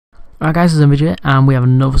Alright guys, it's MVJ and we have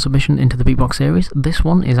another submission into the Beatbox series. This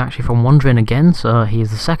one is actually from OneDrain again, so he is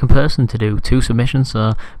the second person to do 2 submissions,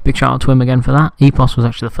 so big shout out to him again for that. Epos was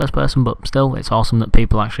actually the first person, but still, it's awesome that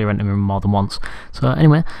people actually rent him more than once. So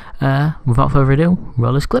anyway, without further ado,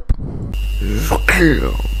 roll this clip.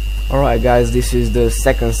 Alright guys, this is the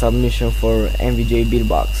second submission for MVJ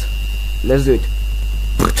Beatbox. Let's do it.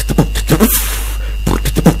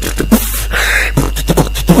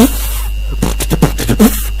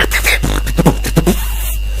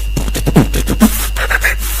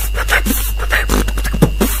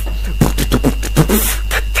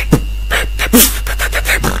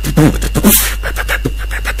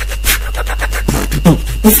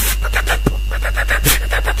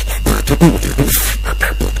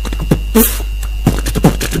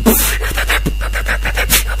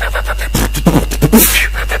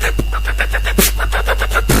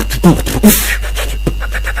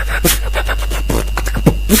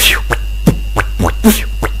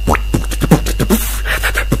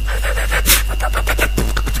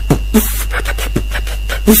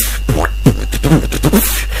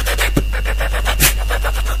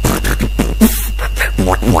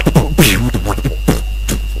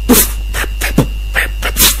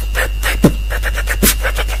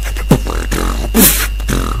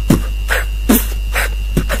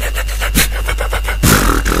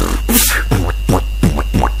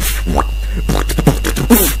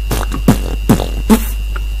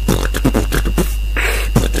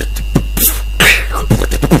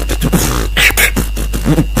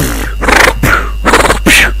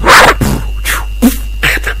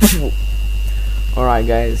 Alright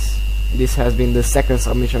guys, this has been the second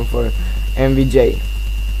submission for MVJ.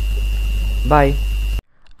 Bye.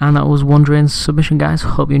 And that was OneDrain's submission, guys.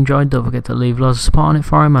 Hope you enjoyed. Don't forget to leave loads of support on it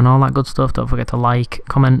for him and all that good stuff. Don't forget to like,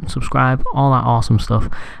 comment, subscribe, all that awesome stuff.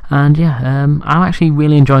 And yeah, I'm actually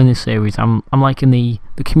really enjoying this series. I'm liking the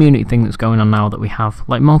community thing that's going on now that we have.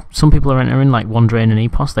 Like some people are entering, like OneDrain and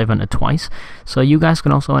Epos, they've entered twice. So you guys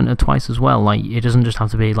can also enter twice as well. Like it doesn't just have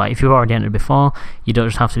to be like if you've already entered before, you don't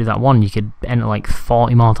just have to do that one. You could enter like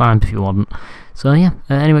 40 more times if you want. So yeah.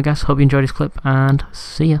 Anyway, guys, hope you enjoyed this clip and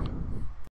see ya.